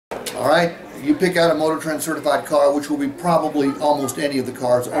All right, you pick out a Motor Trend certified car, which will be probably almost any of the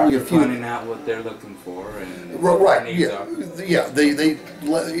cars. Only a few. Finding out what they're looking for and right. Yeah. They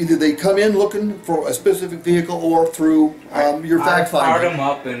either they come in looking for a specific vehicle or through your fact finding. Start them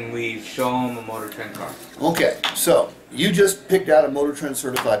up and we show them a Motor Trend car. Okay, so you just picked out a Motor Trend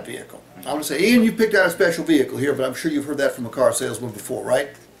certified vehicle. I'm going to say, Ian, you picked out a special vehicle here, but I'm sure you've heard that from a car salesman before, right?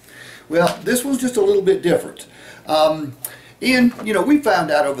 Well, this one's just a little bit different. Ian, you know, we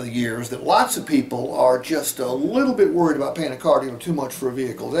found out over the years that lots of people are just a little bit worried about paying a car dealer too much for a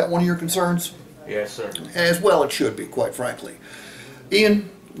vehicle. Is that one of your concerns? Yes, sir. As well it should be, quite frankly. Ian,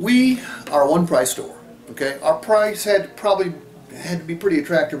 we are a one-price store, okay? Our price probably had to be pretty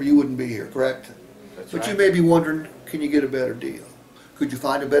attractive or you wouldn't be here, correct? That's but right. You may be wondering, can you get a better deal? Could you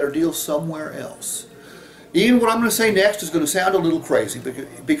find a better deal somewhere else? Ian, what I'm going to say next is going to sound a little crazy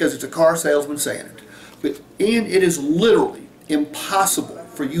because it's a car salesman saying it. But Ian, it is literally impossible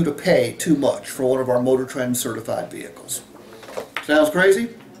for you to pay too much for one of our Motor Trend certified vehicles. Sounds crazy?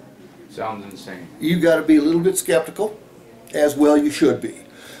 Sounds insane. You've got to be a little bit skeptical, as well you should be.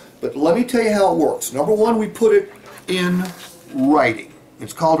 But let me tell you how it works. Number one, we put it in writing.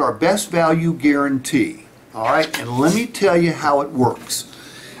 It's called our best value guarantee. All right, and let me tell you how it works.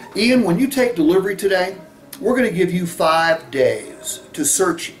 Ian, when you take delivery today, we're going to give you 5 days to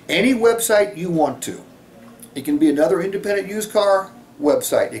search any website you want to. It can be another independent used car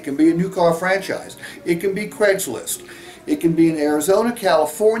website. It can be a new car franchise. It can be Craigslist. It can be in Arizona,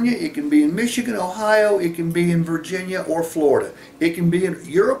 California. It can be in Michigan, Ohio. It can be in Virginia or Florida. It can be in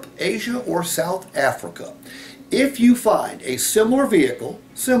Europe, Asia, or South Africa. If you find a similar vehicle,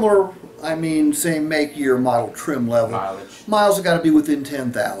 similar, I mean, same make, year, model, trim level, miles have got to be within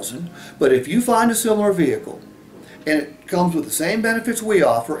 10,000. But if you find a similar vehicle and it comes with the same benefits we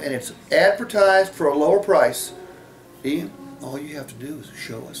offer and it's advertised for a lower price, Ian, all you have to do is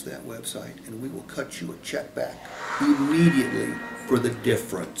show us that website and we will cut you a check back immediately for the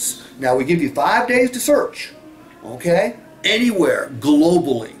difference. Now we give you 5 days to search, okay? Anywhere,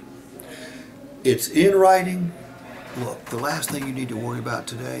 globally. It's in writing. Look, the last thing you need to worry about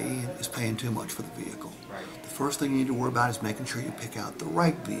today, Ian, is paying too much for the vehicle. The first thing you need to worry about is making sure you pick out the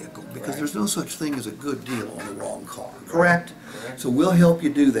right vehicle, because there's no such thing as a good deal on the wrong car, correct? So we'll help you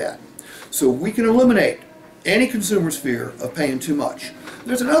do that. So we can eliminate any consumer's fear of paying too much.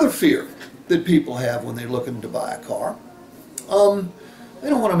 There's another fear that people have when they're looking to buy a car. They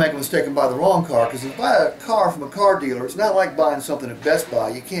don't want to make a mistake and buy the wrong car, because if you buy a car from a car dealer, it's not like buying something at Best Buy.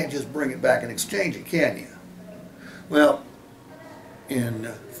 You can't just bring it back and exchange it, can you? Well, in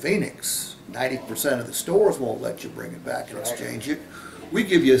Phoenix, 90% of the stores won't let you bring it back and exchange it. We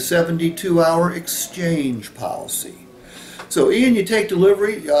give you a 72-hour exchange policy. So Ian, you take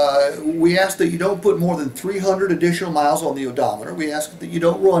delivery. We ask that you don't put more than 300 additional miles on the odometer. We ask that you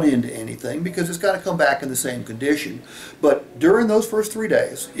don't run into anything because it's got to come back in the same condition. But during those first 3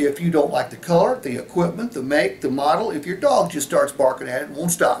 days, if you don't like the color, the equipment, the make, the model, if your dog just starts barking at it and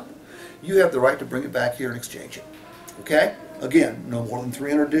won't stop, you have the right to bring it back here and exchange it. Okay? Again, no more than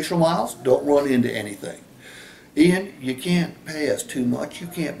 300 additional miles. Don't run into anything. Ian, you can't pay us too much. You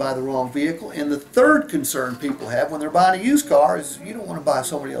can't buy the wrong vehicle. And the third concern people have when they're buying a used car is you don't want to buy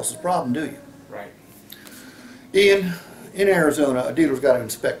somebody else's problem, do you? Right. Ian, in Arizona, a dealer's got to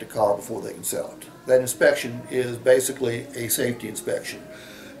inspect a car before they can sell it. That inspection is basically a safety inspection.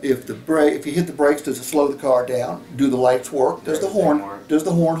 If you hit the brakes, does it slow the car down? Do the lights work? Does the horn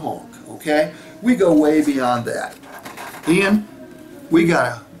honk? Okay? We go way beyond that. Ian, we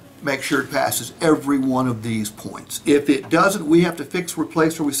got to make sure it passes every one of these points. If it doesn't, we have to fix,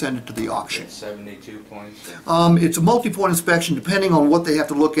 replace, or we send it to the auction. 72 points? It's a multi-point inspection. Depending on what they have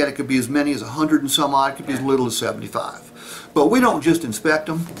to look at, it could be as many as 100 and some odd. It could be as little as 75. But we don't just inspect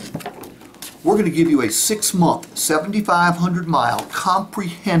them. We're going to give you a 6-month, 7,500-mile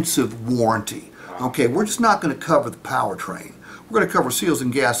comprehensive warranty. Okay, we're just not going to cover the powertrain. We're going to cover seals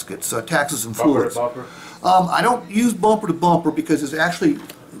and gaskets, taxes and fluids. Bumper to bumper? I don't use bumper to bumper because it's actually,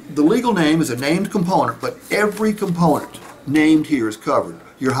 the legal name is a named component, but every component named here is covered.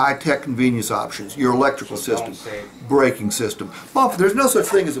 Your high-tech convenience options, your electrical system, braking system. Bumper, there's no such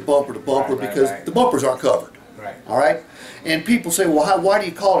thing as a bumper to bumper because the bumpers aren't covered. Right. All right? And people say, well, why do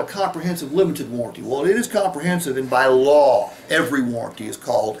you call it a comprehensive limited warranty? Well, it is comprehensive, and by law, every warranty is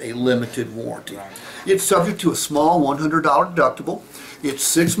called a limited warranty. Right. It's subject to a small $100 deductible. It's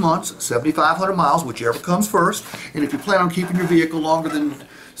 6 months, 7,500 miles, whichever comes first. And if you plan on keeping your vehicle longer than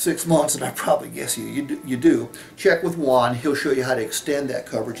 6 months, and I probably guess you do, check with Juan. He'll show you how to extend that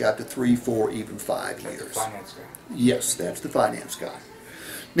coverage out to 3, 4, even 5 years. That's the finance guy. Yes, that's the finance guy.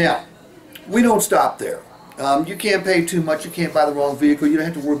 Now, we don't stop there. You can't pay too much, you can't buy the wrong vehicle, you don't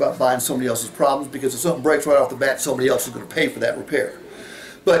have to worry about buying somebody else's problems, because if something breaks right off the bat, somebody else is going to pay for that repair.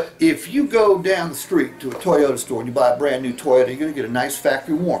 But if you go down the street to a Toyota store and you buy a brand new Toyota, you're going to get a nice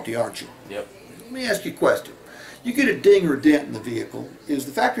factory warranty, aren't you? Yep. Let me ask you a question. You get a ding or a dent in the vehicle, is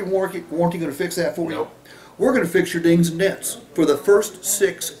the factory warranty going to fix that for you? Nope. We're going to fix your dings and dents for the first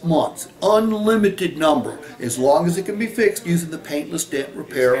 6 months. Unlimited number, as long as it can be fixed using the paintless dent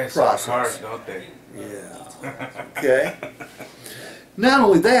repair process. Hard, don't they? Yeah. Okay. Not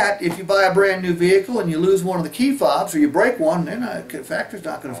only that, if you buy a brand new vehicle and you lose one of the key fobs or you break one, then the factory's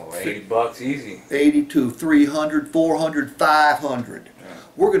not going to Oh, $80 easy. 80 to 300, 400, 500. Yeah.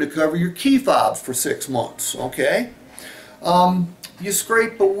 We're going to cover your key fobs for 6 months. Okay. You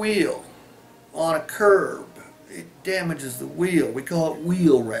scrape a wheel on a curb, it damages the wheel. We call it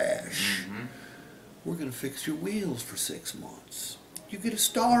wheel rash. We're going to fix your wheels for 6 months. You get a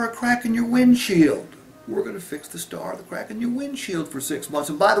star or a crack in your windshield. We're going to fix the star or the crack in your windshield for 6 months.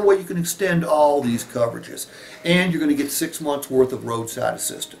 And by the way, you can extend all these coverages. And you're going to get 6 months worth of roadside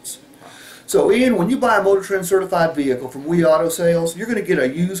assistance. So Ian, when you buy a Motor Trend certified vehicle from We Auto Sales, you're going to get a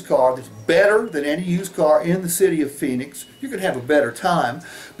used car that's better than any used car in the city of Phoenix. You're going to have a better time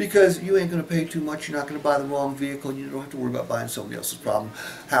because you ain't going to pay too much. You're not going to buy the wrong vehicle and you don't have to worry about buying somebody else's problem.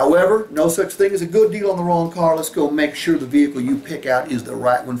 However, no such thing as a good deal on the wrong car. Let's go make sure the vehicle you pick out is the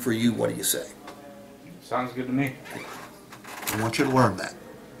right one for you. What do you say? Sounds good to me. I want you to learn that.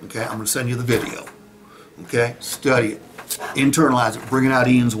 Okay, I'm going to send you the video. Okay, study it. Internalize it. Bring it out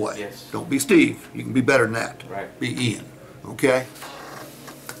Ian's way. Yes. Don't be Steve. You can be better than that. Right. Be Ian. Okay?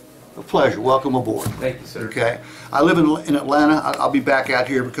 A pleasure. Welcome aboard. Thank you, sir. Okay? I live in Atlanta. I'll be back out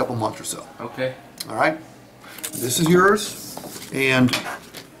here in a couple months or so. Okay. All right? This is yours. And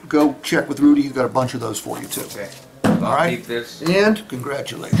go check with Rudy. He's got a bunch of those for you, too. Okay. All I'll right? keep this. And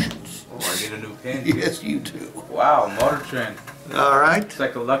congratulations. Oh, I get a new pin. Yes, you do. Wow, Motor Trend. All right? It's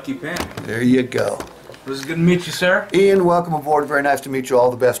like a lucky pin. There you go. It was good to meet you, sir. Ian, welcome aboard. Very nice to meet you. All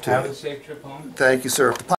the best to Have you. a safe trip home. Thank you, sir.